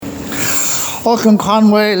Olcan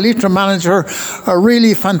Conway, Leitrim manager, a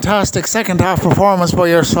really fantastic second half performance by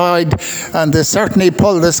your side, and they certainly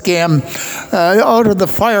pulled this game out of the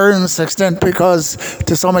fire to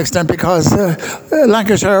some extent because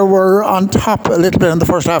Lancashire were on top a little bit in the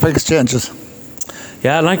first half exchanges.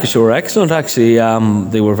 Yeah, Lancashire were excellent actually.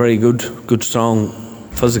 They were very good strong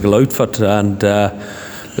physical outfit, and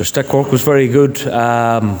their stick work was very good.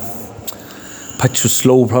 Pitch was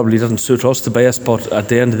slow, probably didn't suit us the best, but at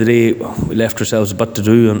the end of the day we left ourselves a bit to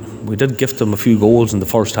do, and we did gift them a few goals in the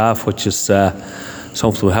first half, which is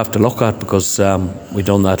something we have to look at, because we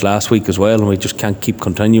done that last week as well, and we just can't keep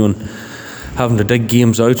continuing having to dig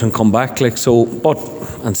games out and come back like so. But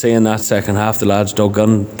and saying that, second half the lads dug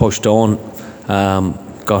in, pushed on,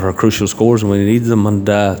 got our crucial scores when we needed them, and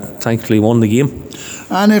thankfully won the game.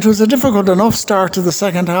 And it was a difficult enough start to the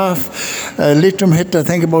second half. Leitrim hit, I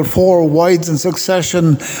think, about 4 wides in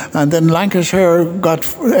succession, and then Lancashire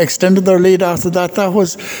extended their lead after that.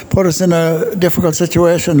 That put us in a difficult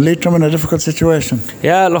situation, Leitrim in a difficult situation.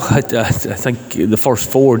 Yeah, look, I think the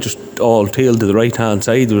first 4 just all tailed to the right hand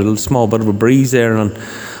side. There was a small bit of a breeze there, and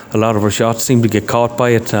a lot of our shots seemed to get caught by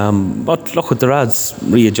it. But look, the lads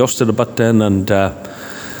readjusted a bit then, and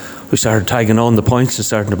we started tagging on the points and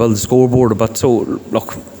starting to build the scoreboard a bit. So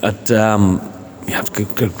look, you have to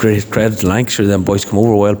give great credit to Lancashire. Them boys come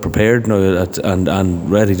over well prepared now and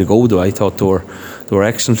ready to go. Though I thought they were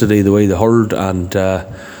excellent today, the way they hurled, and they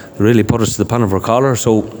really put us to the pin of our collar.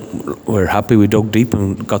 So we're happy we dug deep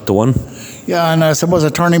and got the win. Yeah, and I suppose a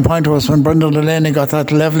turning point was when Brendan Delaney got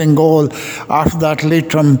that levelling goal. After that,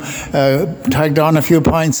 Leitrim tagged on a few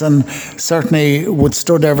points and certainly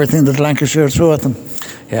withstood everything that Lancashire threw at them.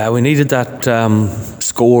 Yeah, we needed that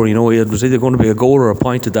score. You know, it was either going to be a goal or a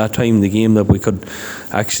point at that time in the game that we could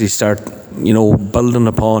actually start, building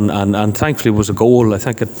upon. And thankfully it was a goal. I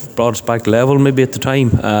think it brought us back level maybe at the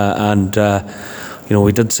time.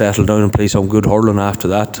 We did settle down and play some good hurling after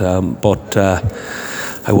that. But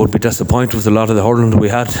I would be disappointed with a lot of the hurling that we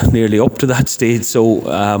had nearly up to that stage. So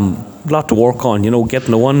a lot to work on.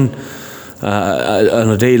 Getting the one on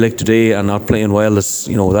a day like today and not playing well is,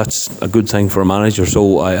 that's a good thing for a manager.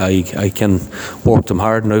 So I can work them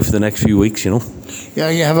hard now for the next few weeks. Yeah,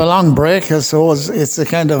 you have a long break, so it's a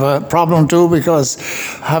kind of a problem too, because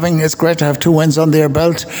it's great to have 2 wins under your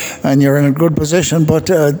belt and you're in a good position, but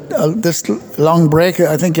this long break,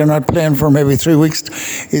 I think you're not playing for maybe 3 weeks,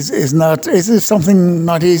 is it something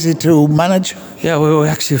not easy to manage? Yeah, we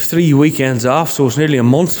actually have 3 weekends off, so it's nearly a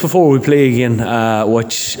month before we play again,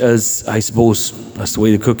 which is, I suppose, that's the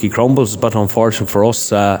way the cookie crumbles. But unfortunate for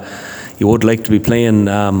us, you would like to be playing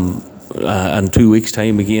in 2 weeks'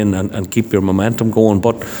 time again and keep your momentum going,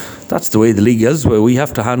 but that's the way the league is. We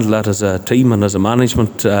have to handle that as a team and as a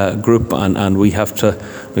management group, and we have to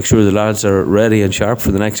make sure the lads are ready and sharp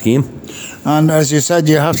for the next game. And as you said,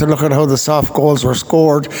 you have to look at how the soft goals were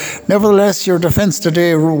scored. Nevertheless, your defence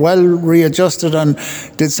today well readjusted and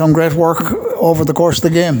did some great work over the course of the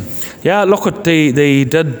game. Yeah, look, they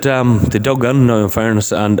did. They dug in now, in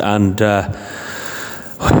fairness, and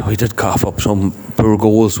we did cough up some poor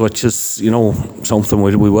goals, which is, something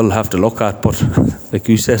we will have to look at. But like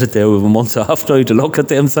you said it there, we have a month off now to look at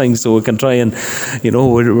them things, so we can try and,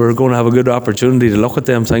 we're going to have a good opportunity to look at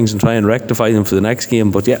them things and try and rectify them for the next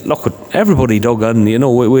game. But yeah, look, everybody dug in.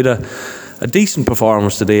 We had a decent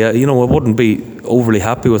performance today. I wouldn't be overly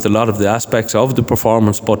happy with a lot of the aspects of the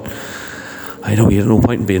performance, but I know you have no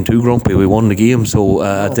point in being too grumpy. We won the game, so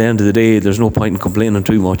at the end of the day, there's no point in complaining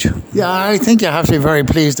too much. Yeah, I think you have to be very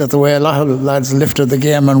pleased at the way a lot of lads lifted the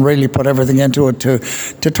game and really put everything into it to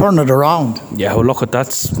turn it around. Yeah, well, look,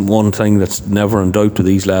 that's one thing that's never in doubt to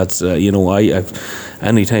these lads.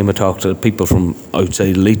 Any time I talk to people from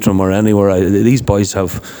outside Leitrim or anywhere, these boys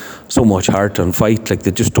have so much heart and fight. Like,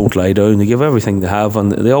 they just don't lie down. They give everything they have,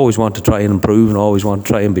 and they always want to try and improve and always want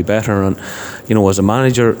to try and be better. And as a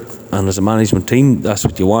manager and as a management team, that's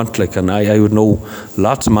what you want. Like, and I would know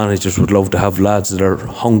lots of managers would love to have lads that are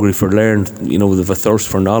hungry for learn. They have a thirst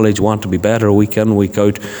for knowledge, want to be better week in, week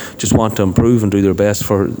out, just want to improve and do their best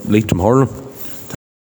for Leitrim hurling.